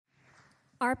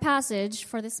Our passage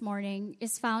for this morning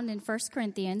is found in 1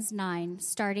 Corinthians 9,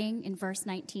 starting in verse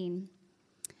 19.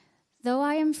 Though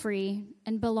I am free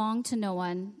and belong to no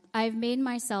one, I have made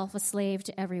myself a slave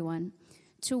to everyone,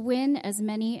 to win as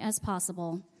many as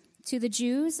possible. To the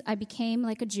Jews, I became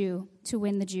like a Jew to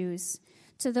win the Jews.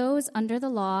 To those under the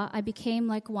law, I became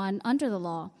like one under the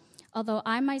law, although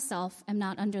I myself am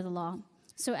not under the law,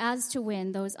 so as to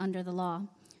win those under the law.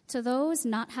 To those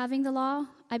not having the law,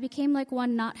 I became like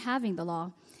one not having the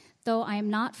law, though I am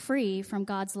not free from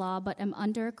God's law, but am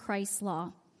under Christ's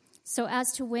law, so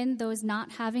as to win those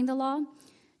not having the law.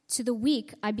 To the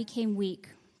weak I became weak,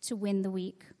 to win the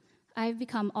weak. I have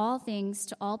become all things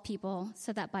to all people,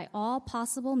 so that by all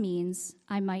possible means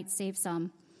I might save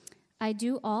some. I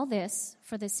do all this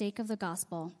for the sake of the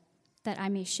gospel, that I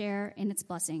may share in its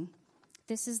blessing.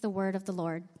 This is the word of the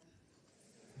Lord.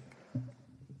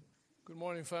 Good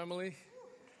morning, family.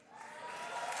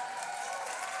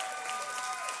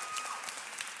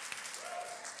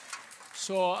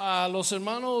 So, a los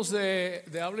hermanos de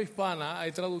habla hispana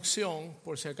hay traducción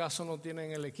por si acaso no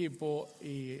tienen el equipo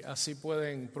y así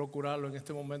pueden procurarlo en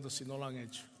este momento si no lo han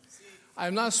hecho.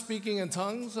 I'm not speaking in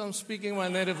tongues, I'm speaking my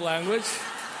native language.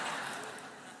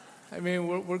 I mean,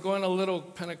 we're going a little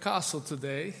Pentecostal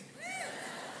today.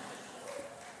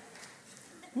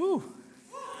 Woo!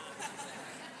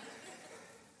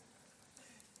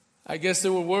 I guess they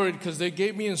were worried because they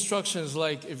gave me instructions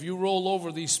like, if you roll over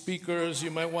these speakers,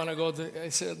 you might want to go to, I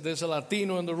said, there's a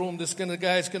Latino in the room, this kind of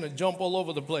guy is going to jump all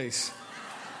over the place.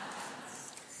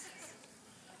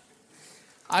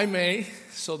 I may,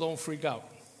 so don't freak out.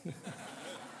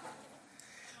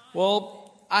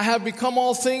 Well, I have become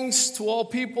all things to all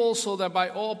people so that by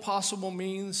all possible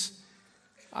means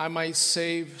I might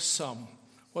save some.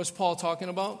 What's Paul talking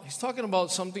about? He's talking about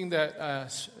something that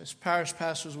as parish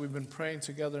pastors we've been praying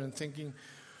together and thinking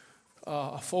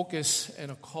a focus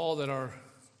and a call that our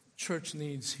church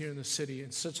needs here in the city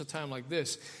in such a time like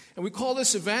this. And we call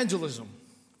this evangelism.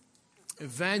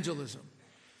 Evangelism.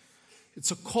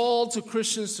 It's a call to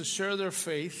Christians to share their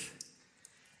faith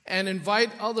and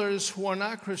invite others who are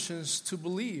not Christians to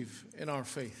believe in our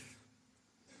faith.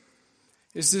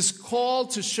 It's this call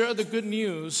to share the good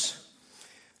news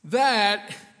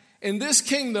that in this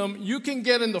kingdom you can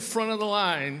get in the front of the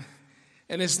line,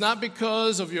 and it's not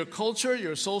because of your culture,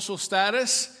 your social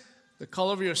status, the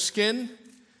color of your skin,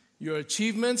 your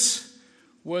achievements,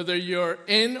 whether you're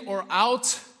in or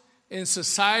out in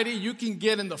society. You can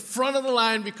get in the front of the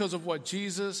line because of what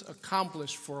Jesus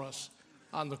accomplished for us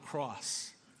on the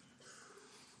cross.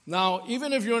 Now,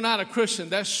 even if you're not a Christian,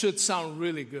 that should sound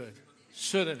really good,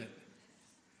 shouldn't it?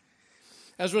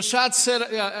 As Rashad said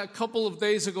a couple of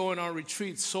days ago in our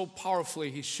retreat, so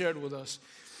powerfully he shared with us,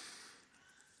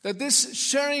 that this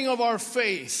sharing of our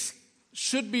faith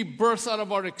should be birthed out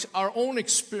of our own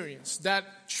experience,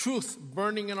 that truth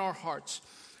burning in our hearts,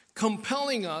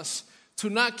 compelling us to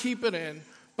not keep it in,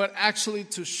 but actually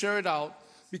to share it out,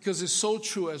 because it's so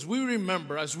true. As we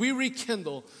remember, as we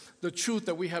rekindle the truth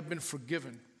that we have been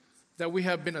forgiven, that we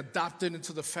have been adopted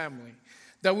into the family,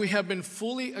 that we have been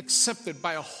fully accepted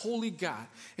by a holy God,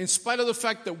 in spite of the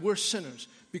fact that we're sinners,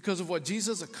 because of what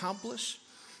Jesus accomplished,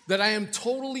 that I am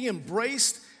totally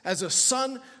embraced as a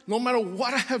son, no matter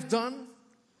what I have done.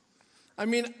 I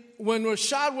mean, when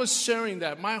Rashad was sharing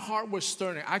that, my heart was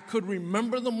stirring. I could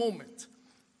remember the moment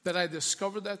that I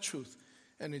discovered that truth,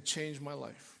 and it changed my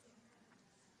life.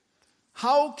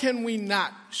 How can we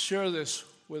not share this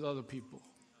with other people?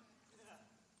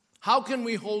 How can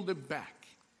we hold it back?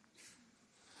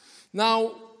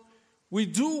 Now, we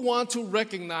do want to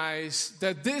recognize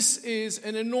that this is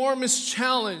an enormous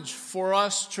challenge for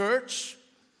us, church,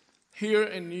 here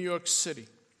in New York City.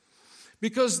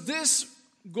 Because this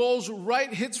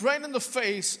hits right in the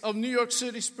face of New York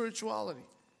City spirituality.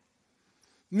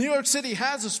 New York City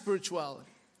has a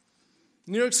spirituality.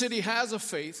 New York City has a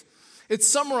faith. It's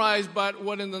summarized by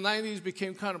what in the 90s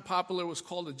became kind of popular, was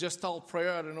called the Gestalt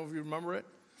prayer. I don't know if you remember it.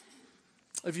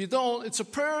 If you don't, it's a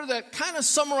prayer that kind of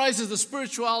summarizes the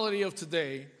spirituality of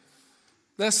today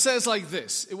that says like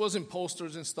this. It was in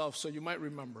posters and stuff, so you might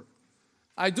remember.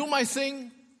 I do my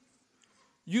thing,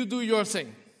 you do your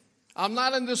thing. I'm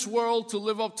not in this world to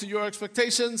live up to your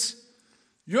expectations.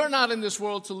 You're not in this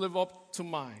world to live up to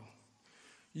mine.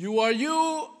 You are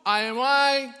you, I am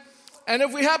I, and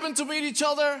if we happen to meet each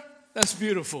other, that's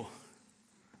beautiful.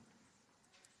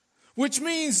 Which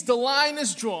means the line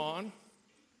is drawn.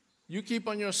 You keep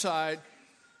on your side,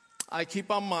 I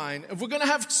keep on mine. If we're going to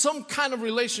have some kind of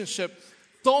relationship,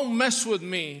 don't mess with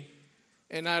me,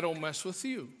 and I don't mess with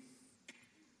you.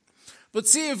 But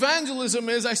see, evangelism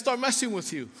is I start messing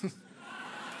with you.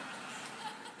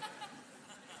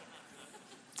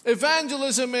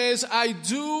 Evangelism is, I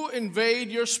do invade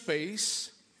your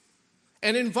space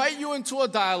and invite you into a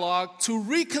dialogue to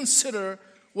reconsider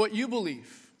what you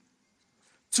believe,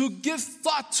 to give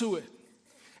thought to it,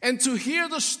 and to hear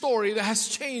the story that has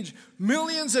changed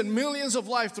millions and millions of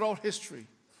lives throughout history,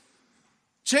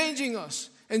 changing us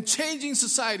and changing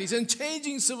societies and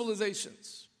changing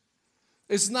civilizations.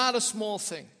 It's not a small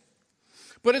thing.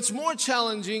 But it's more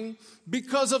challenging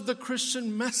because of the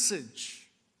Christian message.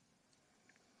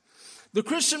 The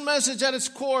Christian message at its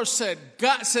core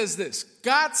God says this: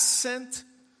 God sent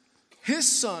His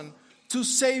Son to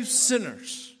save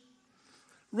sinners.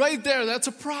 Right there, that's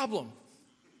a problem.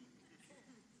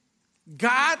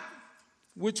 God,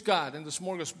 which God in the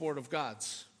smorgasbord of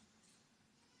gods?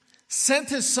 Sent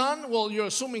His Son, well, you're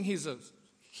assuming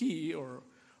he or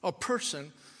a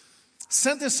person.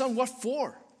 Sent His Son, what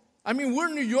for? I mean, we're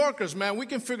New Yorkers, man. We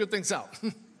can figure things out.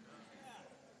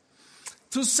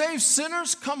 To save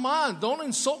sinners? Come on, don't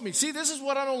insult me. See, this is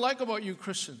what I don't like about you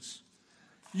Christians.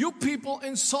 You people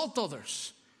insult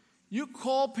others. You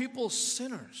call people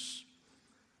sinners.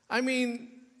 I mean,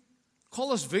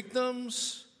 call us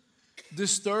victims,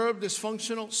 disturbed,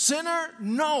 dysfunctional. Sinner?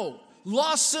 No.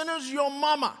 Lost sinners? Your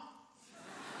mama.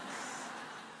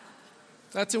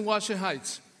 That's in Washington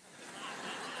Heights.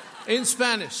 In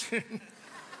Spanish.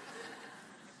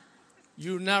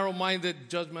 You narrow-minded,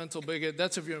 judgmental bigot.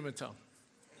 That's if you're in Midtown.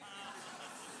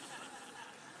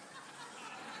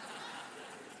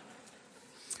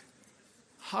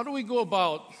 How do we go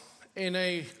about in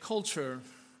a culture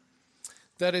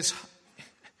that is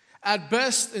at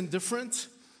best indifferent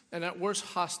and at worst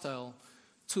hostile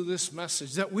to this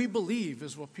message that we believe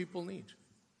is what people need?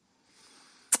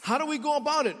 How do we go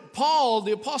about it? Paul,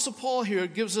 the Apostle Paul here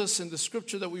gives us in the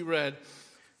scripture that we read,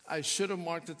 I should have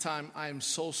marked the time, I am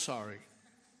so sorry.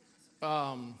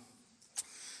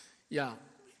 Yeah.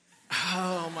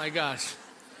 Oh my gosh.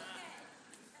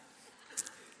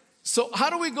 So how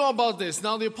do we go about this?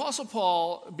 Now, the Apostle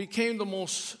Paul became the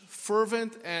most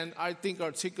fervent and I think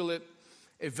articulate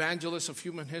evangelist of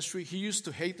human history. He used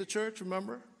to hate the church,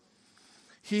 remember?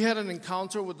 He had an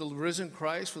encounter with the risen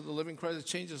Christ, with the living Christ that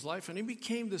changed his life, and he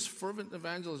became this fervent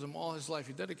evangelism all his life.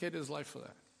 He dedicated his life for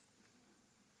that.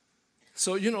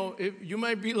 So, you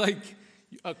might be like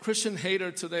a Christian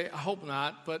hater today. I hope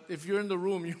not, but if you're in the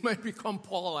room, you might become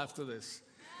Paul after this.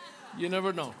 You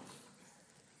never know.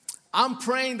 I'm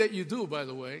praying that you do, by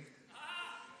the way.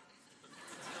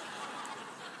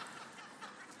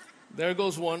 There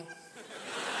goes one.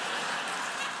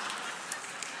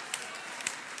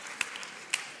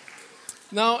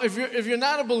 Now, if you're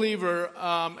not a believer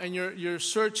and you're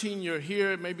searching, you're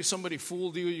here, maybe somebody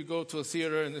fooled you, you go to a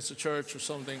theater and it's a church or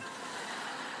something.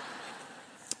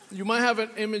 You might have an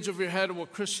image of your head of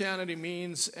what Christianity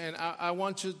means, and I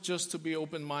want you just to be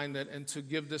open-minded and to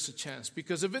give this a chance.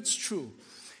 Because if it's true,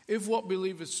 if what we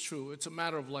believe is true, it's a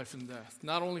matter of life and death,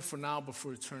 not only for now but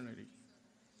for eternity.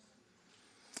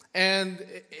 And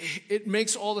it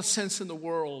makes all the sense in the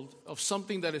world of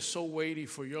something that is so weighty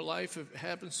for your life, if it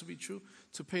happens to be true,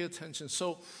 to pay attention.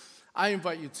 So I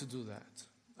invite you to do that.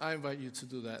 I invite you to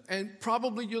do that. And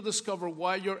probably you'll discover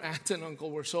why your aunt and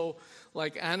uncle were so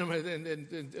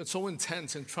animated and so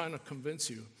intense in trying to convince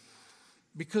you.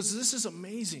 Because this is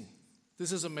amazing.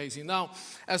 This is amazing. Now,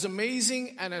 as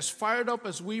amazing and as fired up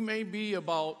as we may be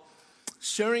about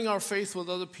sharing our faith with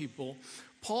other people,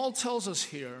 Paul tells us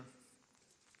here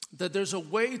that there's a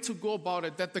way to go about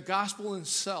it, that the gospel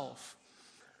itself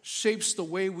shapes the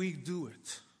way we do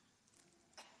it.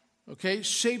 Okay?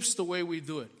 Shapes the way we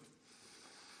do it.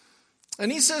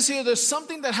 And he says here there's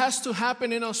something that has to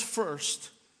happen in us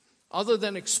first, other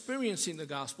than experiencing the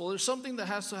gospel. There's something that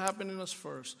has to happen in us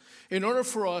first in order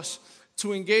for us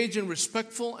to engage in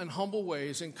respectful and humble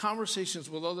ways in conversations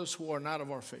with others who are not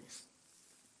of our faith.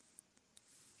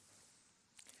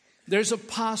 There's a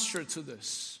posture to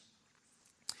this.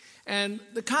 And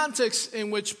the context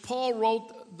in which Paul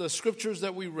wrote the scriptures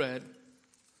that we read,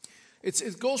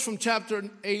 it goes from chapter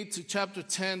 8 to chapter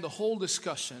 10, the whole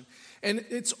discussion. And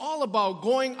it's all about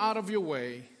going out of your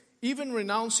way, even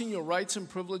renouncing your rights and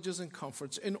privileges and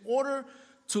comforts, in order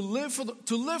to live for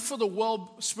the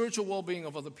spiritual well-being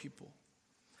of other people.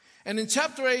 And in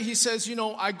chapter 8, he says,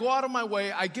 I go out of my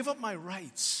way, I give up my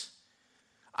rights.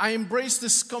 I embrace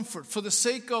discomfort for the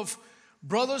sake of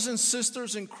brothers and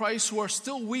sisters in Christ who are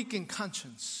still weak in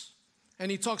conscience.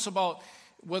 And he talks about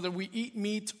whether we eat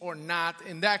meat or not.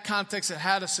 In that context, it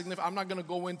had a significance. I'm not going to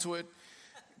go into it.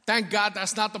 Thank God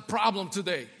that's not the problem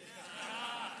today.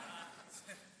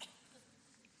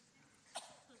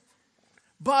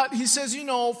 But he says,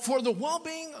 for the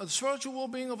well-being, the spiritual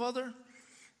well-being of others,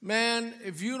 Man,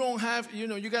 if you don't have,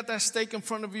 you got that steak in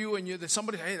front of you and there's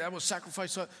somebody, hey, that was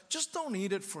sacrificed. Just don't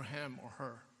eat it for him or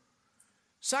her.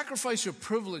 Sacrifice your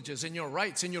privileges and your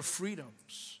rights and your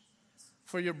freedoms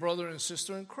for your brother and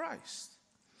sister in Christ.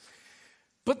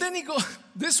 But then he goes,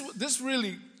 this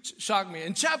really shocked me.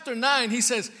 In chapter 9, he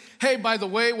says, hey, by the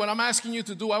way, what I'm asking you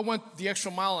to do, I went the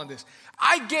extra mile on this.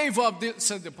 I gave up,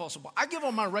 said the Apostle Paul, I gave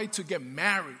up my right to get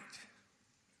married.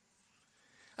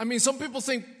 I mean, some people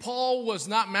think Paul was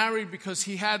not married because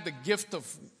he had the gift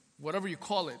of whatever you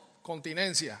call it,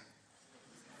 continencia,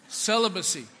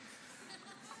 celibacy.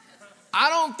 I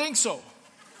don't think so.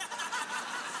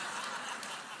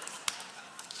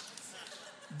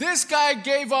 This guy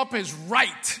gave up his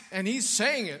right, and he's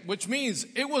saying it, which means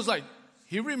it was like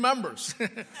he remembers.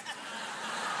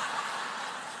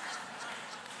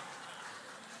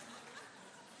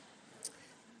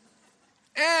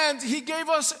 And he gave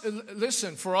us,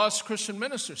 listen, for us Christian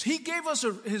ministers, he gave us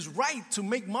his right to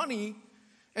make money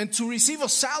and to receive a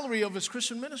salary of his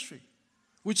Christian ministry,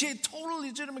 which he had totally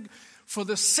legitimate for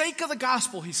the sake of the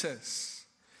gospel, he says.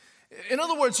 In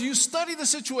other words, you study the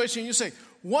situation, you say,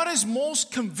 what is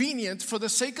most convenient for the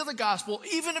sake of the gospel,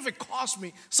 even if it costs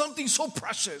me something so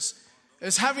precious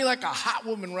as having like a hot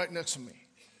woman right next to me?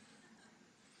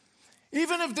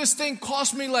 Even if this thing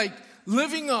cost me like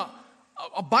living a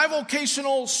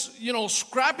bivocational,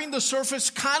 scrapping the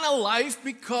surface kind of life,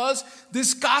 because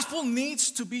this gospel needs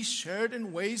to be shared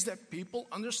in ways that people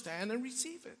understand and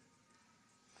receive it.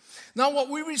 Now, what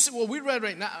we read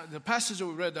right now, the passage that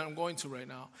we read that I'm going to right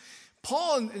now,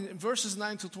 Paul in verses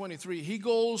 9 to 23, he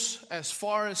goes as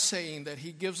far as saying that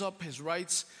he gives up his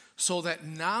rights so that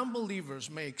non-believers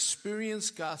may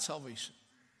experience God's salvation.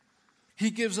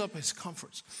 He gives up his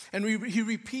comforts, and he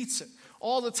repeats it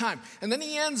all the time. And then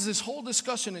he ends this whole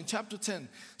discussion in chapter 10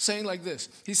 saying like this.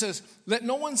 He says, let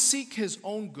no one seek his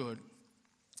own good,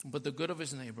 but the good of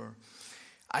his neighbor.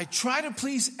 I try to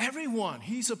please everyone.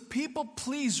 He's a people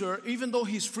pleaser, even though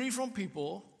he's free from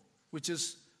people, which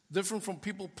is different from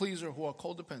people pleaser who are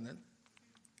codependent.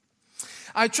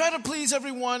 I try to please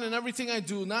everyone in everything I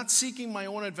do, not seeking my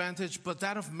own advantage, but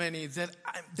that of many,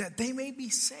 that they may be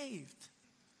saved.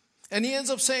 And he ends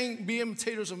up saying, be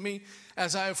imitators of me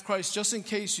as I of Christ, just in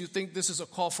case you think this is a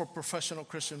call for professional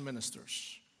Christian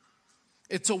ministers.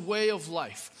 It's a way of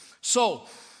life. So,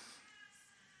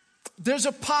 there's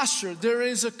a posture, there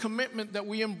is a commitment that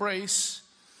we embrace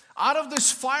out of this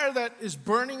fire that is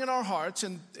burning in our hearts.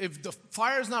 And if the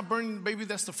fire is not burning, maybe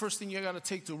that's the first thing you got to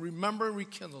take to remember and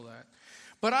rekindle that.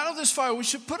 But out of this fire, we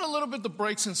should put a little bit the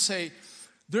brakes and say,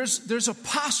 there's a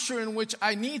posture in which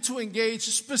I need to engage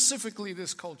specifically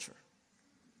this culture.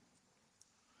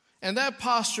 And that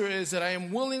posture is that I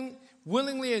am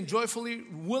willingly and joyfully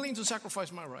willing to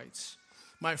sacrifice my rights,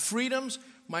 my freedoms,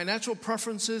 my natural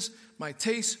preferences, my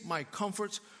tastes, my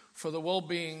comforts for the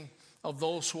well-being of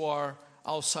those who are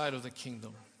outside of the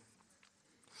kingdom.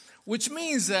 Which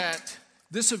means that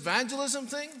this evangelism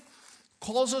thing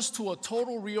calls us to a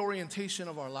total reorientation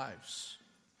of our lives.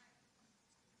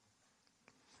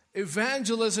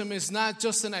 Evangelism is not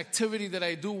just an activity that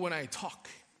I do when I talk.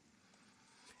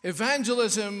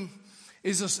 Evangelism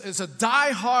is a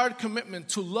die-hard commitment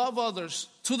to love others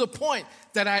to the point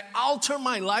that I alter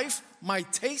my life, my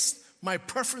taste, my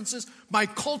preferences, my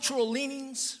cultural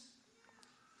leanings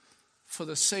for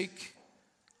the sake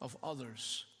of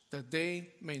others, that they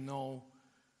may know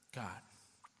God.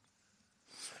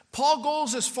 Paul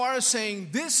goes as far as saying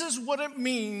this is what it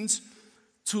means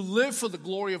to live for the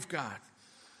glory of God.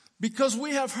 Because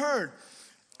we have heard,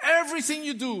 everything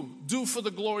you do for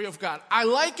the glory of God. I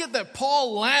like it that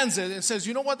Paul lands it and says,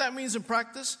 you know what that means in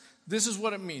practice? This is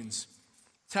what it means.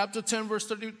 Chapter 10, verse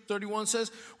 31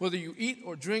 says, whether you eat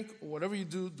or drink or whatever you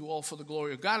do all for the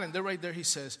glory of God. And then right there he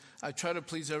says, I try to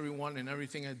please everyone in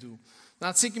everything I do.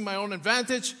 Not seeking my own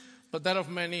advantage, but that of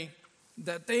many,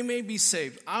 that they may be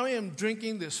saved. I am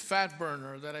drinking this fat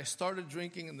burner that I started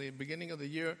drinking in the beginning of the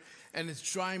year, and it's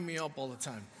drying me up all the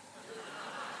time.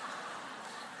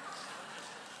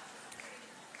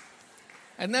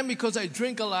 And then because I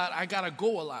drink a lot, I got to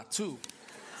go a lot too.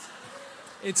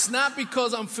 It's not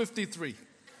because I'm 53.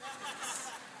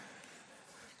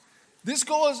 This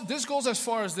goes as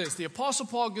far as this. The Apostle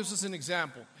Paul gives us an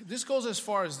example. This goes as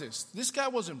far as this. This guy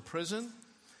was in prison,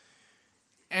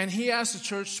 and he asked the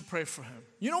church to pray for him.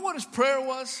 You know what his prayer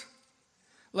was?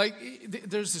 Like,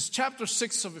 there's this chapter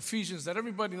 6 of Ephesians that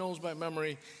everybody knows by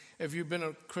memory. If you've been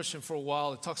a Christian for a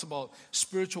while, it talks about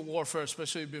spiritual warfare,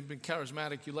 especially if you've been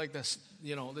charismatic. You like that,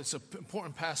 it's an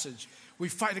important passage. We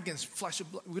fight against flesh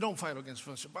and blood. We don't fight against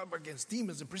flesh and blood, but against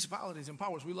demons and principalities and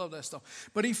powers. We love that stuff.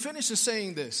 But he finishes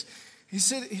saying this. He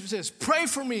says, pray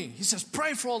for me. He says,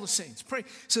 pray for all the saints. Pray. He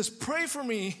says, pray for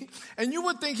me. And you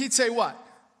would think he'd say what?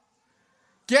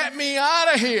 Get me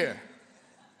out of here.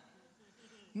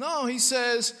 No, he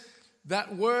says,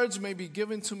 that words may be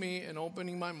given to me in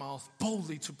opening my mouth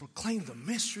boldly to proclaim the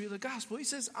mystery of the gospel. He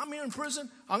says, I'm here in prison.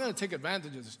 I'm going to take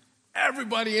advantage of this.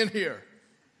 Everybody in here,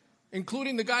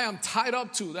 including the guy I'm tied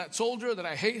up to, that soldier that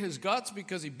I hate his guts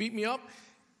because he beat me up.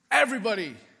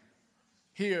 Everybody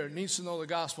here needs to know the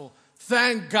gospel.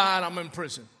 Thank God I'm in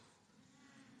prison.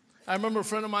 I remember a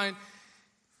friend of mine,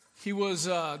 he was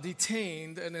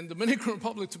detained, and in the Dominican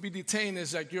Republic, to be detained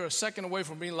is like you're a second away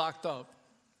from being locked up.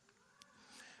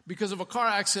 Because of a car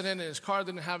accident, and his car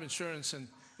didn't have insurance, and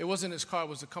it wasn't his car, it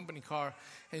was a company car,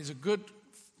 and he's a good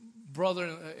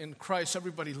brother in Christ.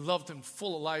 Everybody loved him,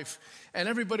 full of life, and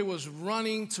everybody was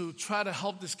running to try to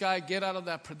help this guy get out of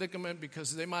that predicament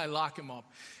because they might lock him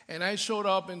up. And I showed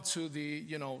up into the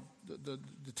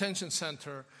detention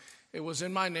center. It was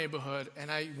in my neighborhood,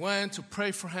 and I went to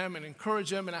pray for him and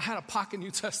encourage him, and I had a pocket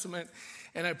New Testament,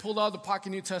 and I pulled out the pocket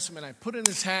New Testament, I put it in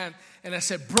his hand, and I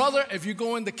said, brother, if you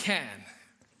go in the can,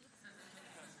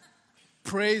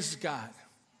 praise God.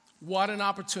 What an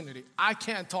opportunity. I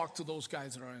can't talk to those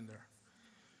guys that are in there.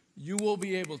 You will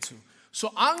be able to.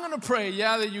 So I'm going to pray,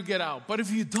 that you get out. But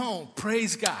if you don't,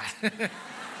 praise God.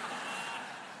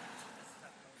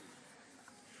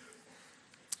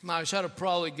 Now, I should have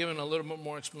probably given a little bit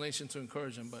more explanation to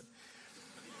encourage him. But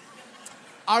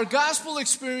our gospel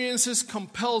experiences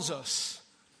compels us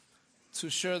to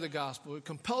share the gospel. It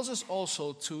compels us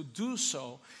also to do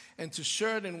so and to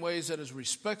share it in ways that is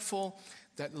respectful,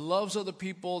 that loves other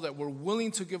people, that we're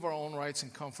willing to give our own rights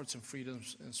and comforts and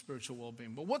freedoms and spiritual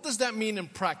well-being. But what does that mean in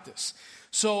practice?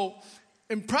 So,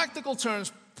 in practical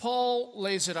terms, Paul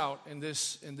lays it out in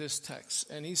this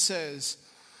text. And he says,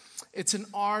 it's an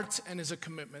art and is a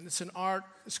commitment. It's an art.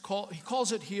 He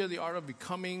calls it here the art of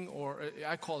becoming, or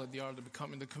I call it the art of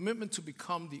becoming, the commitment to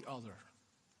become the other.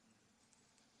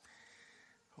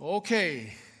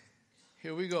 Okay,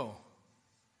 here we go.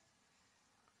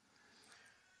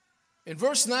 In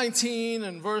verse 19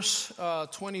 and verse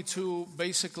 22,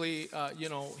 basically,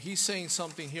 he's saying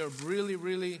something here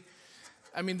really,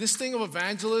 this thing of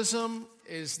evangelism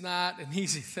is not an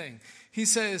easy thing. He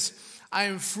says, I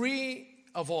am free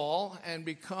of all and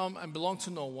belong to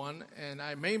no one, and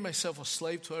I made myself a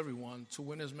slave to everyone to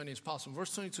win as many as possible.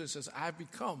 Verse 22 it says, I have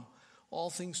become all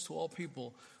things to all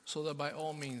people so that by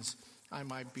all means I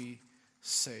might be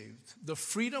saved. The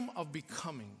freedom of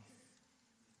becoming.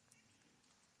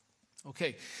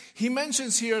 Okay, he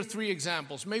mentions here 3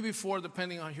 examples, maybe 4,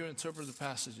 depending on how you interpret the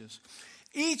passages.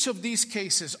 Each of these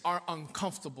cases are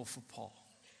uncomfortable for Paul.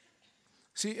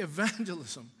 See,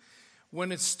 evangelism,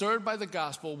 when it's stirred by the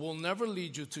gospel, will never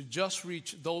lead you to just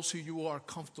reach those who you are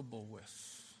comfortable with.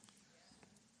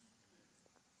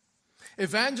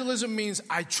 Evangelism means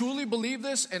I truly believe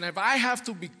this, and if I have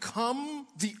to become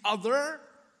the other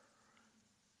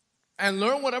and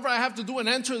learn whatever I have to do and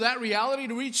enter that reality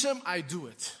to reach them, I do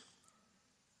it.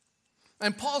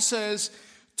 And Paul says,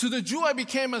 to the Jew I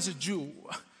became as a Jew.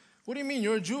 What do you mean?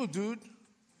 You're a Jew, dude.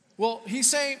 Well, he's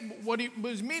saying what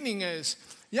his meaning is,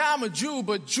 I'm a Jew,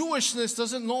 but Jewishness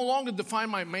doesn't no longer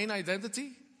define my main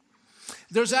identity.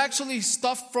 There's actually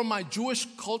stuff from my Jewish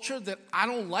culture that I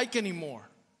don't like anymore,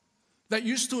 that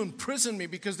used to imprison me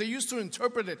because they used to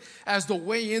interpret it as the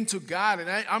way into God.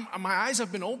 And my eyes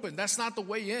have been opened. That's not the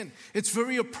way in. It's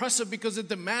very oppressive because it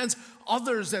demands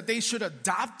others that they should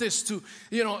adopt this to.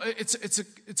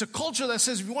 It's a culture that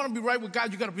says if you want to be right with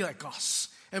God, you got to be like us.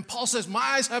 And Paul says, my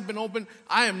eyes have been opened.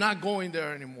 I am not going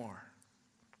there anymore.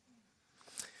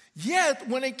 Yet,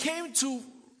 when it came to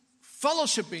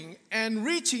fellowshipping and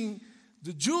reaching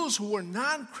the Jews who were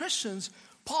non-Christians,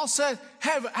 Paul said,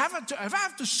 if I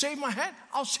have to shave my head,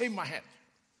 I'll shave my head.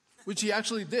 Which he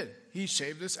actually did. He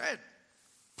shaved his head.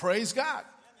 Praise God.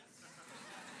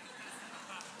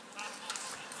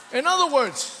 In other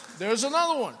words, there's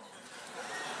another one.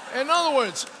 In other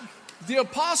words, the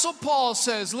Apostle Paul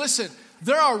says, listen,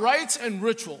 there are rites and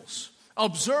rituals,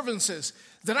 observances,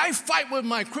 that I fight with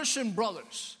my Christian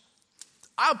brothers.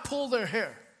 I pull their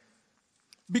hair.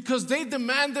 Because they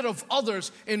demand it of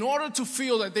others in order to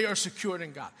feel that they are secured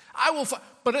in God. I will fight.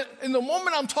 But in the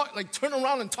moment I'm turn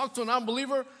around and talk to an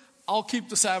unbeliever, I'll keep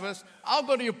the Sabbath. I'll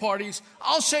go to your parties.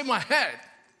 I'll shave my head.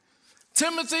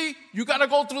 Timothy, you got to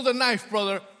go through the knife,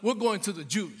 brother. We're going to the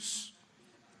Jews.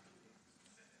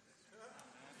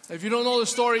 If you don't know the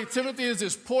story, Timothy is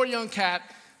this poor young cat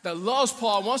that loves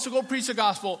Paul, wants to go preach the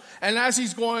gospel. And as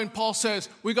he's going, Paul says,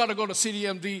 we got to go to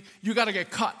CDMD. You got to get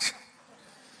cut.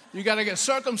 You got to get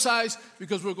circumcised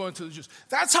because we're going to the Jews.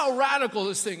 That's how radical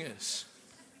this thing is.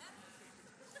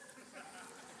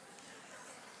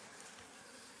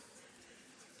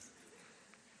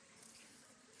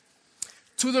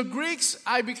 To the Greeks,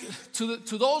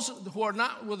 to those who are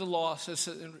not with the law,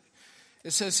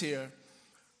 it says here,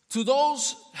 to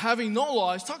those having no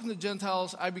law, he's talking to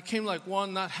Gentiles, I became like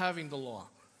one not having the law.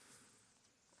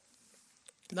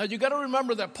 Now you got to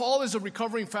remember that Paul is a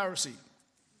recovering Pharisee.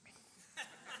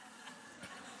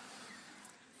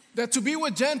 That to be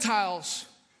with Gentiles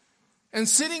and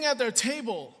sitting at their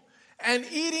table and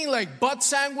eating like butt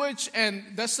sandwich, and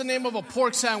that's the name of a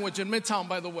pork sandwich in Midtown,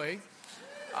 by the way.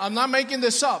 I'm not making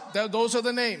this up. Those are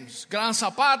the names. Gran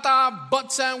Zapata,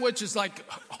 butt sandwich is like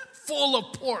full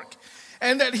of pork.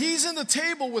 And that he's in the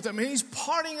table with them, and he's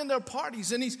partying in their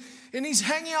parties, and he's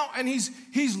hanging out, and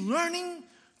he's learning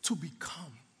to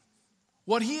become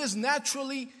what he is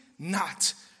naturally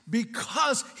not,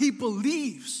 because he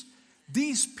believes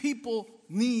these people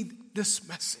need this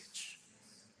message.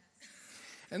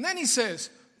 And then he says,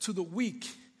 to the weak,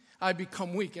 I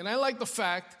become weak. And I like the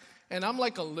fact, and I'm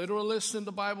like a literalist in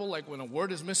the Bible, like when a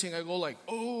word is missing, I go like,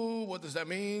 oh, what does that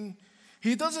mean?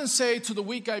 He doesn't say, to the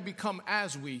weak, I become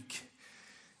as weak.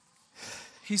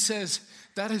 He says,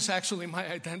 that is actually my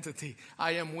identity.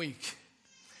 I am weak.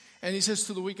 And he says,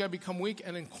 to the weak, I become weak.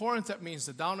 And in Corinth, that means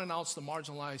the down and outs, the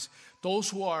marginalized, those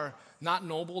who are not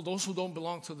noble, those who don't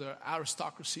belong to the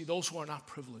aristocracy, those who are not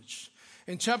privileged.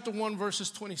 In chapter 1,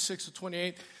 verses 26 to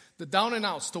 28, the down and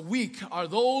outs, the weak, are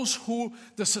those who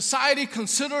the society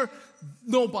consider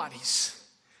nobodies.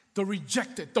 The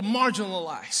rejected, the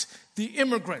marginalized, the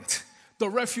immigrant, the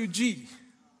refugee.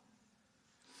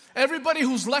 Everybody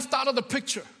who's left out of the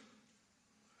picture.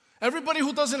 Everybody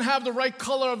who doesn't have the right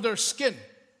color of their skin.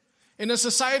 In a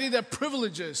society that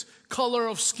privileges color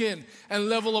of skin and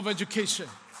level of education.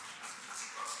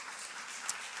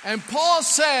 And Paul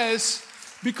says,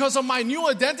 because of my new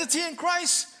identity in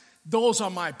Christ, those are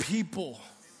my people.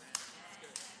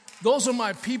 Those are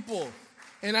my people.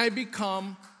 And I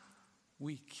become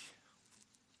weak.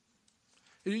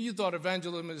 You thought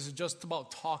evangelism is just about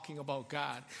talking about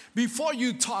God. Before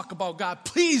you talk about God,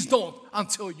 please don't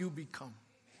until you become.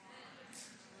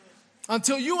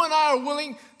 Until you and I are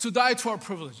willing to die to our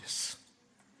privileges,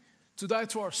 to die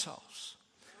to ourselves,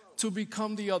 to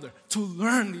become the other, to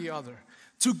learn the other,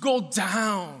 to go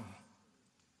down,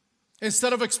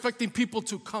 instead of expecting people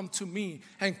to come to me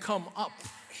and come up.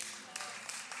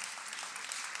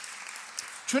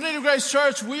 Trinity Grace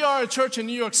Church, we are a church in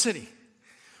New York City,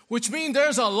 which means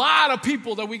there's a lot of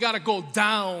people that we got to go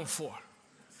down for.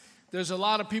 There's a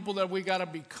lot of people that we got to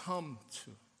become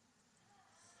to.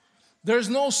 There's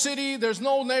no city, there's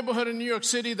no neighborhood in New York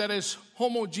City that is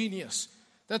homogeneous.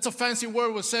 That's a fancy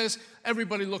word which says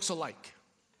everybody looks alike.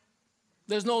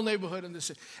 There's no neighborhood in this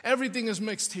city. Everything is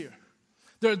mixed here.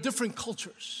 There are different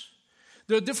cultures.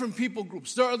 There are different people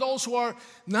groups. There are those who are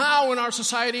now in our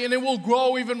society, and it will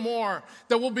grow even more,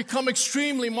 that will become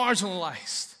extremely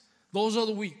marginalized. Those are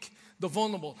the weak, the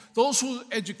vulnerable. Those whose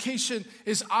education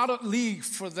is out of league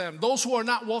for them. Those who are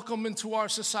not welcome into our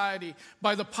society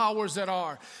by the powers that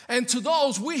are. And to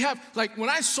those, we have, like when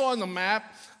I saw on the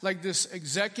map, like this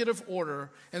executive order,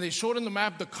 and they showed in the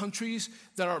map the countries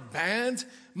that are banned,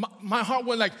 my heart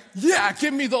went like, yeah,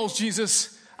 give me those,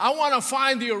 Jesus. I want to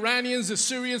find the Iranians, the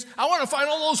Syrians. I want to find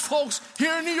all those folks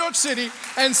here in New York City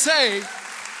and say,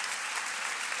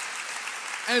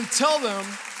 and tell them,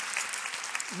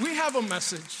 we have a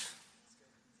message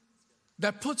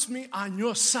that puts me on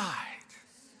your side.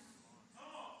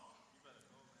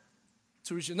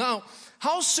 To reach you. Now,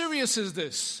 how serious is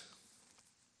this?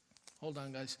 Hold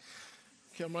on, guys.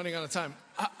 Okay, I'm running out of time.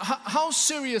 How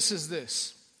serious is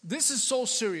this? This is so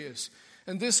serious.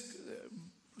 And this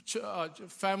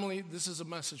family, this is a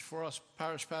message for us.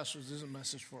 Parish pastors, this is a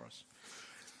message for us.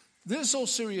 This is so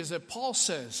serious that Paul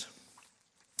says,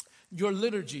 your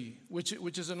liturgy, which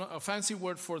is a fancy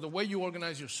word for the way you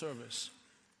organize your service.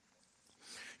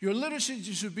 Your liturgy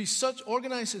should be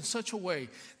organized in such a way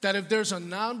that if there's a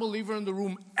non-believer in the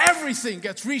room, everything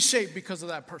gets reshaped because of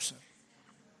that person.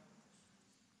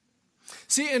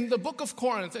 See, in the book of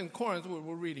Corinth,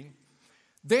 we're reading,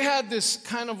 they had this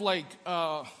kind of like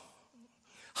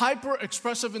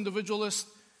hyper-expressive individualist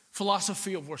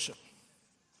philosophy of worship.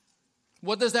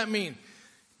 What does that mean?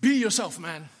 Be yourself,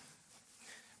 man.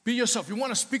 Be yourself. You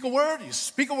want to speak a word? You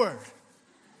speak a word.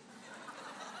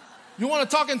 You want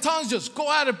to talk in tongues? Just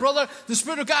go at it, brother. The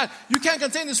Spirit of God. You can't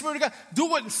contain the Spirit of God. Do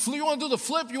what you want to do, the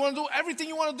flip. You want to do everything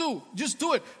you want to do. Just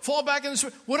do it. Fall back in the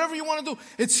Spirit. Whatever you want to do.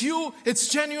 It's you. It's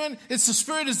genuine. It's the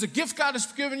Spirit. It's the gift God has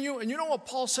given you. And you know what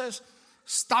Paul says?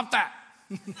 Stop that.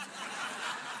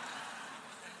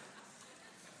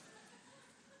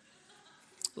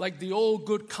 Like the old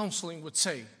good counseling would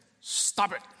say,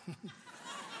 stop it.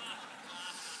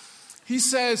 He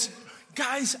says,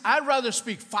 Guys, I'd rather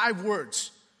speak 5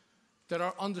 words that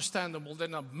are understandable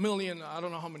than a million, I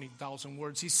don't know how many thousand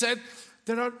words he said,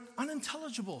 that are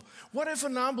unintelligible. What if a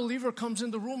non-believer comes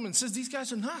in the room and says, these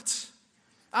guys are nuts?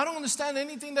 I don't understand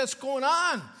anything that's going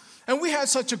on. And we had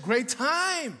such a great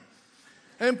time.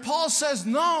 And Paul says,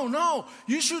 no,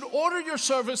 you should order your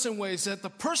service in ways that the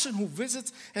person who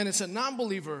visits and is a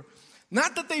non-believer,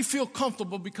 not that they feel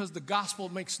comfortable because the gospel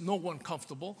makes no one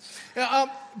comfortable,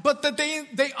 but that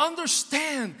they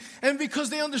understand. And because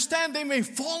they understand, they may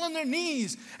fall on their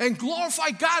knees and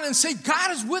glorify God and say,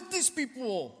 God is with these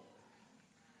people.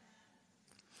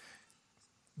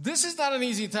 This is not an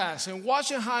easy task. In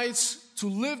Washington Heights, to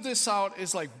live this out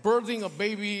is like birthing a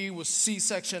baby with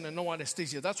C-section and no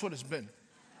anesthesia. That's what it's been.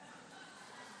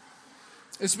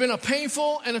 It's been a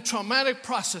painful and a traumatic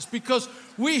process because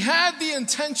we had the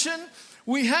intention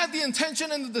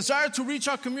and the desire to reach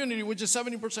our community, which is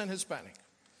 70% Hispanic.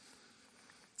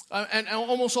 And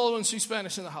almost all of them speak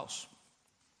Spanish in the house.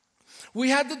 We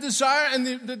had the desire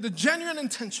and the genuine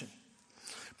intention,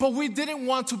 but we didn't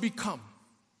want to become.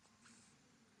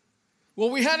 What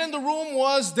we had in the room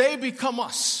was they become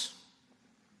us.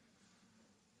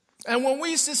 And when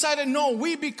we decided, no,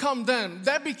 we become them,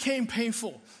 that became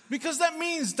painful. Because that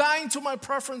means dying to my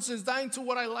preferences, dying to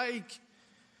what I like.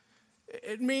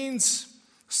 It means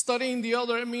studying the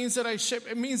other. It means that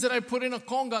it means that I put in a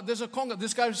conga. There's a conga.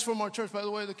 This guy is from our church, by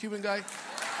the way, the Cuban guy.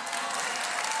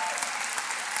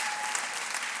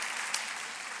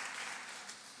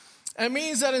 It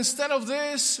means that instead of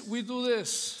this, we do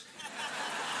this.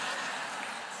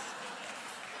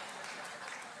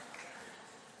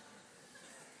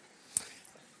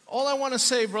 All I want to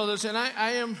say, brothers,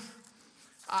 and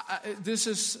this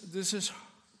is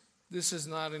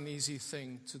not an easy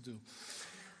thing to do.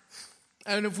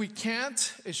 And if we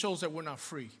can't, it shows that we're not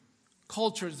free.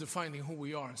 Culture is defining who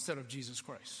we are instead of Jesus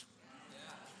Christ.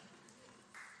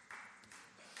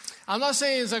 I'm not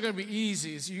saying it's not going to be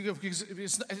easy.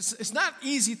 It's not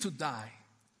easy to die.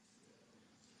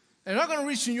 And if I'm going to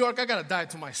reach New York, I got to die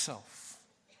to myself.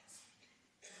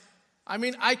 I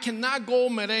mean, I cannot go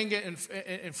merengue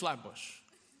in Flatbush.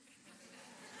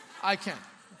 I can't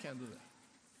do that.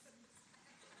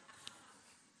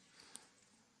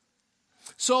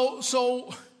 So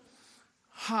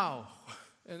how?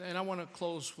 And I want to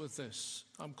close with this.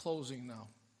 I'm closing now.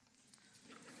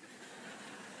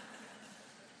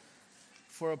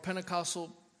 For a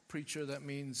Pentecostal preacher, that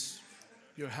means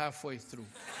you're halfway through.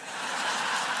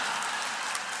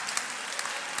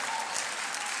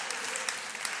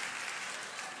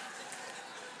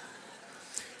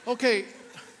 Okay,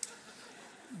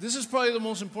 this is probably the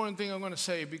most important thing I'm going to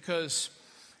say, because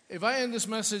if I end this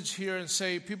message here and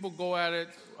say people go at it,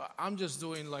 I'm just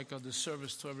doing like a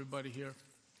disservice to everybody here.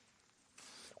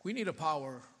 We need a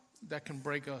power that can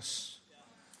break us.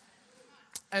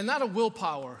 And not a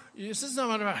willpower. It's just not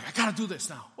matter of, I got to do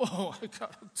this now. Oh, I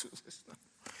got to do this now.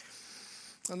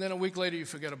 And then a week later you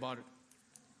forget about it.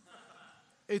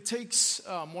 It takes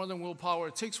more than willpower.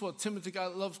 It takes what I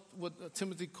love what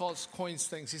Timothy coins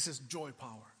things. He says joy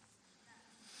power.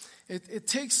 It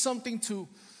takes something to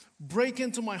break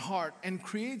into my heart and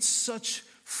create such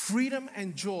freedom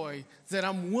and joy that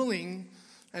I'm willing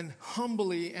and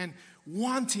humbly and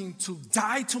wanting to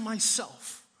die to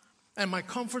myself and my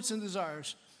comforts and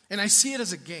desires. And I see it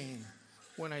as a gain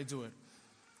when I do it.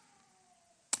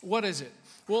 What is it?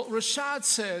 Well, Rashad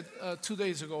said 2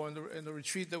 days ago in the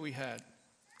retreat that we had,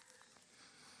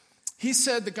 he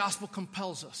said the gospel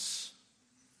compels us.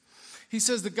 He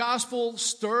says the gospel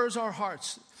stirs our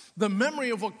hearts. The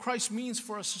memory of what Christ means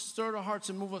for us to stir our hearts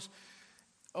and move us.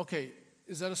 Okay,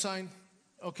 is that a sign?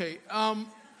 Okay,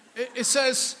 it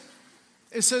says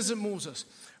it moves us.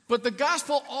 But the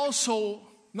gospel also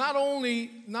not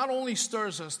only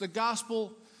stirs us, the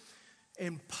gospel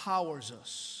empowers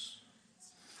us.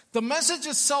 The message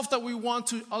itself that we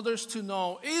want others to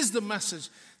know is the message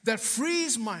that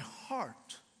frees my heart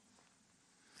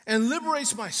and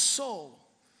liberates my soul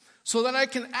so that I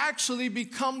can actually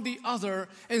become the other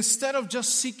instead of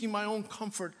just seeking my own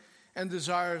comfort and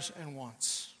desires and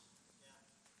wants.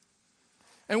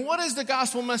 And what is the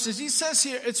gospel message? He says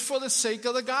here, it's for the sake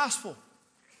of the gospel.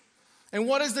 And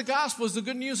what is the gospel? It's the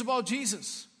good news about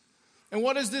Jesus. And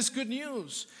what is this good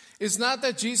news? It's not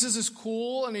that Jesus is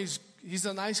cool and he's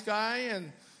a nice guy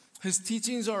and his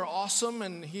teachings are awesome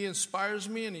and he inspires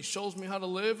me and he shows me how to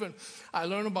live and I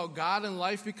learn about God and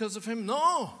life because of him.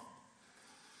 No.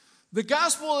 The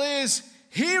gospel is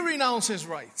he renounced his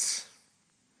rights.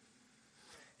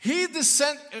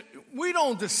 We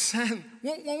don't descend.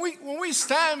 When we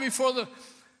stand before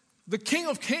the King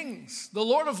of Kings, the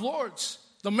Lord of Lords,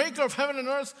 the maker of heaven and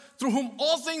earth, through whom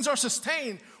all things are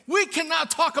sustained, we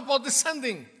cannot talk about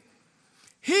descending.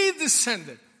 He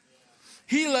descended.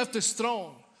 He left his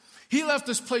throne. He left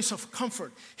this place of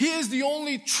comfort. He is the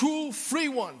only true free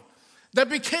one that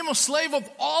became a slave of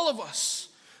all of us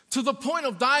to the point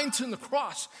of dying to the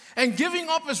cross and giving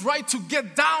up his right to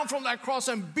get down from that cross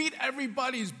and beat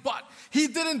everybody's butt. He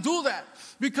didn't do that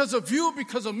because of you,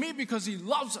 because of me, because he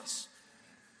loves us.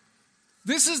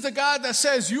 This is the God that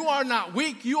says, you are not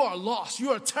weak, you are lost.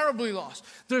 You are terribly lost.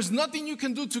 There's nothing you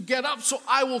can do to get up, so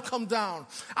I will come down.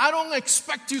 I don't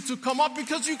expect you to come up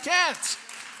because you can't.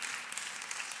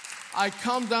 I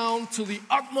come down to the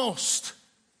utmost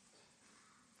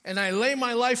and I lay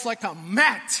my life like a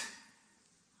mat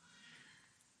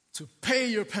to pay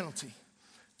your penalty,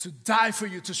 to die for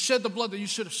you, to shed the blood that you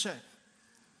should have shed.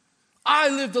 I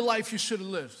lived the life you should have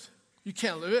lived. You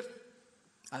can't live it.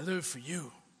 I live it for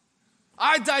you.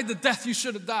 I died the death you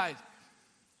should have died.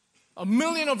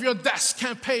 1,000,000 of your deaths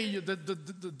can't pay you the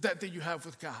debt that you have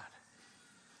with God.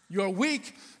 You are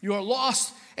weak, you are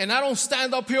lost, and I don't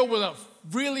stand up here with a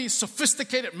really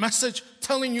sophisticated message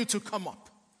telling you to come up.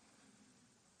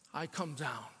 I come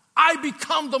down. I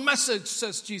become the message,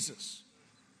 says Jesus.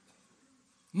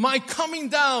 My coming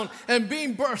down and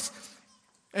being birthed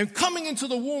and coming into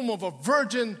the womb of a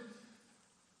virgin,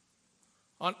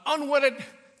 an unwedded,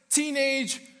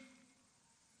 teenage,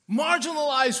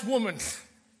 marginalized woman,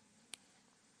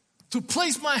 to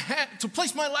place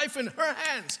my life in her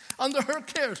hands, under her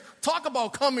cares. Talk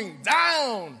about coming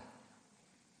down.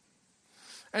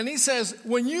 And he says,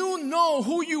 when you know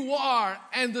who you are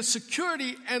and the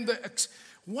security and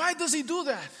why does he do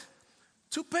that?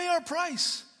 To pay our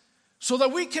price. So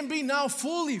that we can be now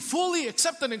fully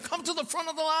accepted and come to the front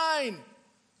of the line.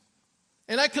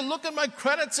 And I can look at my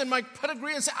credits and my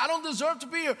pedigree and say, I don't deserve to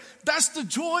be here. That's the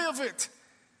joy of it.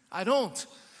 I don't.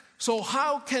 So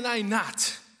how can I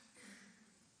not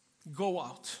go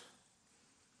out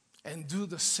and do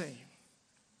the same?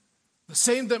 The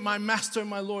same that my Master and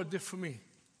my Lord did for me.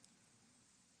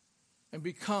 And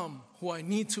become who I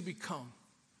need to become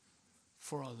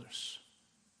for others.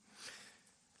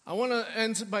 I want to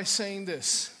end by saying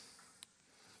this.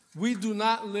 We do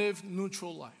not live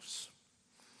neutral lives.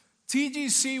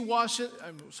 TGC Washington,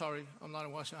 I'm not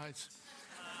in Washington Heights.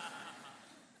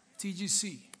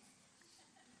 TGC.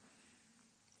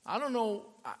 I don't know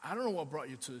what brought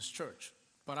you to this church,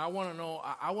 but I want to know,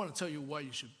 I want to tell you why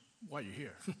you're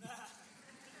here.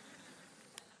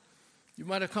 You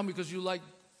might have come because you like,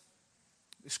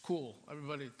 it's cool.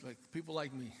 Everybody, people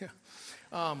like me.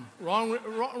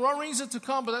 Wrong reason to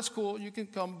come, but that's cool. You can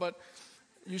come, but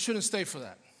you shouldn't stay for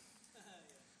that.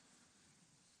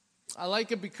 I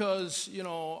like it because,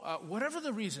 whatever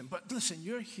the reason. But listen,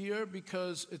 you're here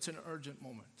because it's an urgent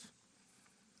moment.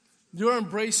 You're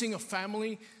embracing a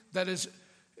family that is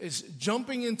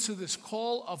jumping into this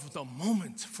call of the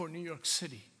moment for New York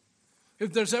City.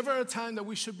 If there's ever a time that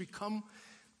we should become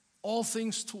all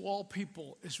things to all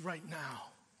people, is right now.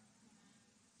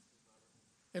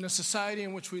 In a society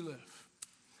in which we live.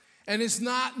 And it's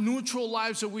not neutral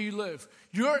lives that we live.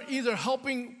 You're either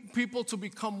helping people to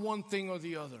become one thing or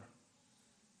the other.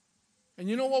 And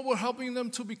you know what we're helping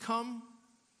them to become?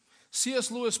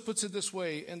 C.S. Lewis puts it this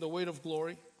way in The Weight of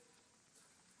Glory.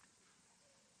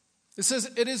 It says,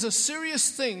 it is a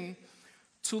serious thing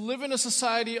to live in a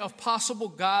society of possible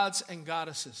gods and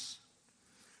goddesses.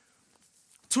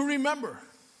 To remember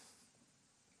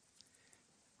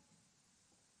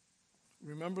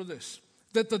this,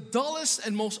 that the dullest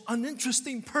and most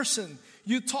uninteresting person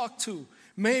you talk to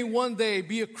may one day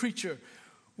be a creature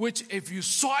which, if you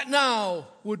saw it now,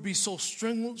 would be so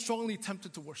strongly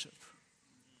tempted to worship.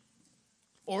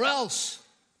 Or else,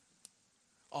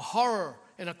 a horror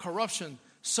and a corruption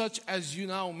such as you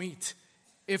now meet,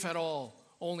 if at all,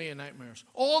 only in nightmares.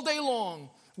 All day long,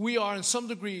 we are in some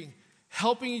degree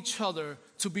helping each other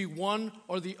to be one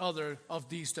or the other of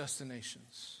these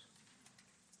destinations.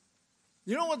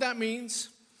 You know what that means?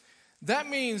 That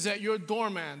means that your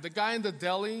doorman, the guy in the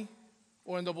deli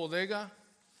or in the bodega,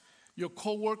 your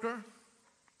coworker,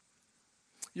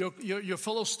 your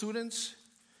fellow students,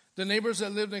 the neighbors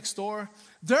that live next door,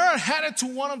 they're headed to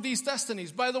one of these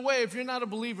destinies. By the way, if you're not a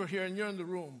believer here and you're in the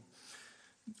room,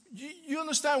 you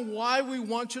understand why we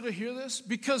want you to hear this?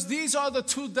 Because these are the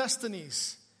two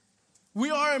destinies. We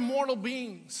are immortal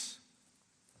beings.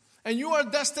 And you are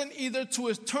destined either to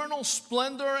eternal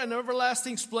splendor and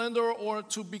everlasting splendor or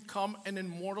to become an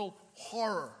immortal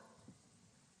horror.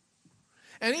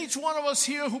 And each one of us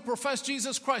here who profess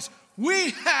Jesus Christ,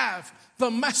 we have the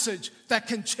message that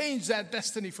can change that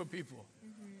destiny for people.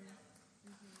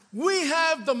 We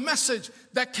have the message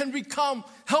that can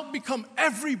help become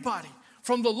everybody,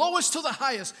 from the lowest to the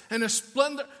highest, and a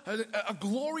splendor, a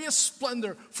glorious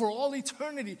splendor for all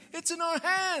eternity. It's in our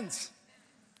hands.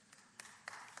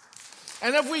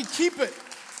 And if we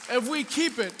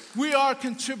keep it, we are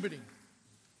contributing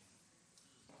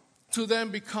to them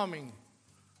becoming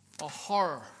a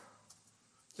horror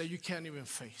that you can't even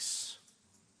face.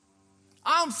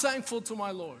 I'm thankful to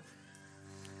my Lord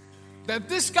that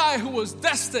this guy who was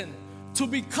destined to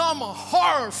become a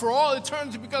horror for all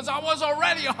eternity, because I was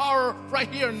already a horror right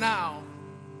here now,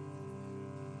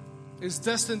 is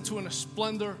destined to a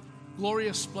splendor,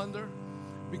 glorious splendor,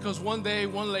 because one day,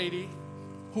 one lady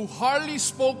who hardly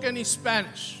spoke any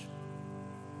Spanish,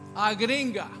 a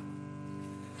gringa,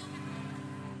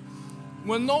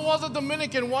 when no other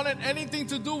Dominican wanted anything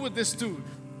to do with this dude,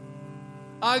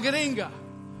 a gringa,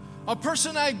 a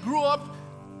person I grew up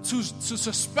to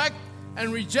suspect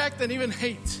and reject and even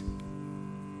hate.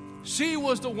 She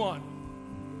was the one.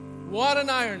 What an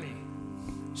irony.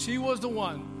 She was the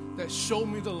one that showed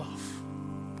me the love,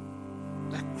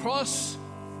 that crossed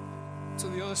to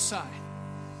the other side.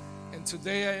 And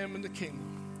today I am in the kingdom.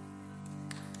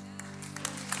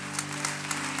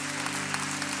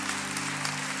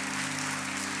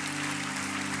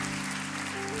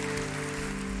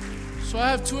 So I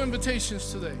have 2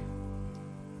 invitations today.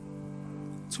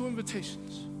 2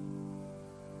 invitations.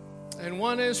 And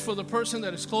one is for the person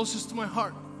that is closest to my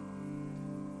heart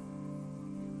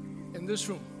in this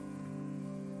room.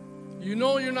 You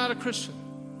know you're not a Christian,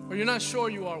 or you're not sure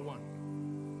you are one.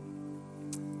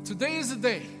 Today is the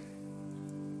day.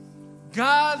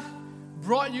 God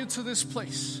brought you to this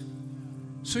place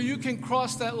so you can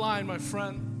cross that line, my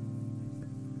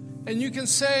friend. And you can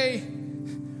say,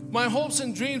 my hopes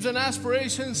and dreams and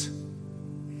aspirations,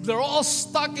 they're all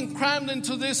stuck and crammed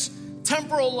into this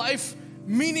temporal life,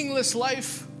 meaningless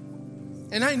life.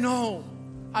 And I know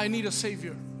I need a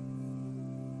Savior.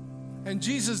 And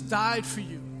Jesus died for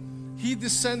you. He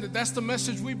descended. That's the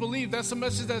message we believe. That's the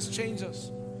message that's changed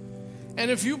us. And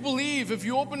if you believe, if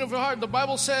you open up your heart, the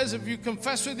Bible says if you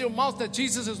confess with your mouth that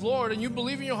Jesus is Lord and you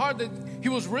believe in your heart that He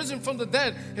was risen from the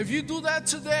dead, if you do that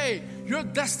today, your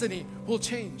destiny will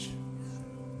change.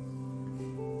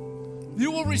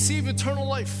 You will receive eternal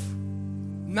life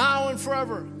now and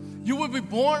forever. You will be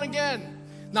born again.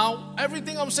 Now,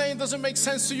 everything I'm saying doesn't make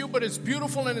sense to you, but it's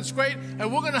beautiful and it's great,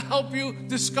 and we're going to help you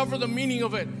discover the meaning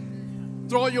of it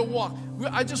throughout your walk.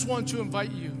 I just want to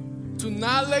invite you to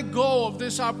not let go of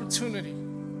this opportunity.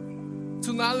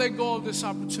 To not let go of this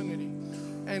opportunity.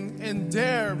 And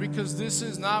dare, because this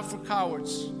is not for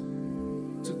cowards,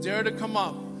 to dare to come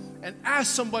up and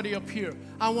ask somebody up here,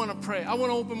 I want to pray. I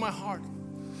want to open my heart.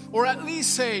 Or at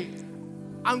least say,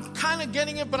 I'm kind of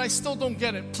getting it, but I still don't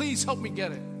get it. Please help me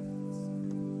get it.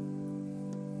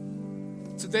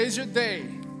 Today's your day.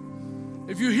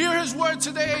 If you hear His word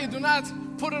today, do not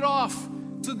put it off.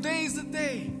 Today's the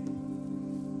day.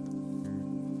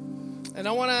 And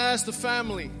I want to ask the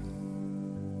family.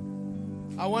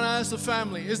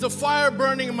 Is the fire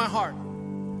burning in my heart?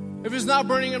 If it's not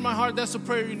burning in my heart, that's the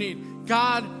prayer you need.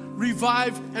 God,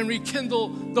 revive and rekindle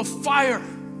the fire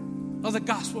of the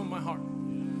gospel in my heart.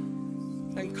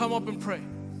 And come up and pray.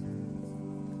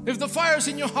 If the fire is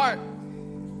in your heart,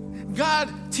 God,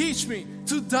 teach me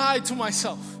to die to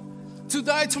myself, to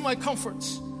die to my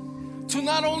comforts, to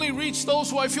not only reach those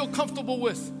who I feel comfortable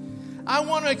with. I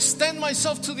want to extend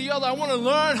myself to the other. I want to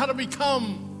learn how to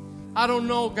become, I don't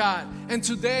know, God. And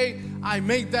today, I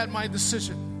make that my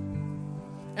decision.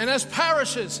 And as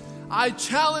parishes, I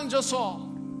challenge us all,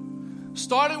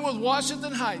 starting with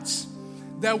Washington Heights,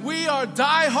 that we are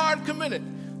die-hard committed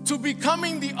to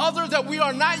becoming the other that we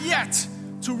are not yet,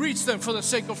 to reach them for the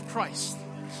sake of Christ.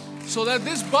 So that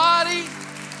this body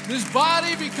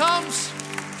becomes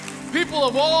people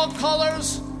of all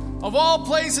colors, of all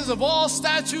places, of all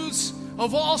statutes,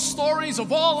 of all stories,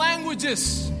 of all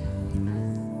languages.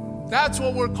 That's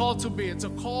what we're called to be. It's a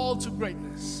call to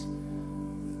greatness.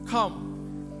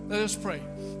 Come, let us pray.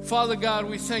 Father God,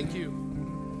 we thank you.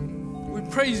 We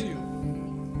praise you.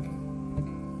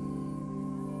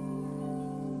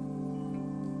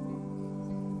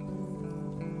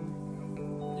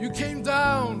 You came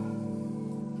down.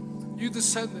 You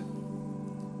descended.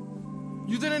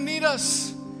 You didn't need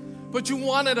us, but you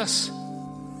wanted us.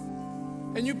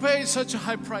 And you paid such a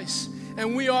high price.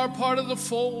 And we are part of the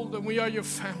fold, and we are your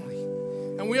family.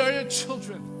 And we are your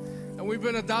children. And we've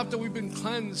been adopted, we've been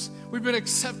cleansed, we've been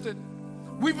accepted.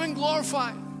 We've been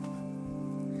glorified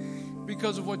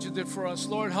because of what you did for us.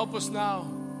 Lord, help us now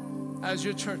as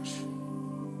your church,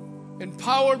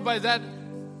 empowered by that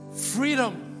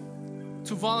freedom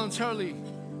to voluntarily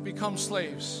become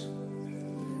slaves.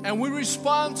 And we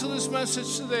respond to this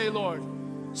message today, Lord,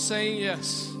 saying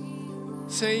yes.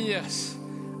 Saying yes.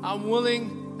 I'm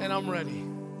willing and I'm ready.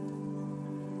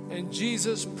 In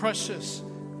Jesus' precious,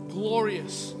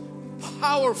 glorious,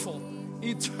 powerful,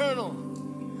 eternal,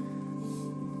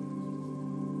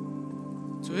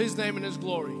 to His name and His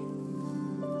glory.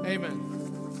 Amen.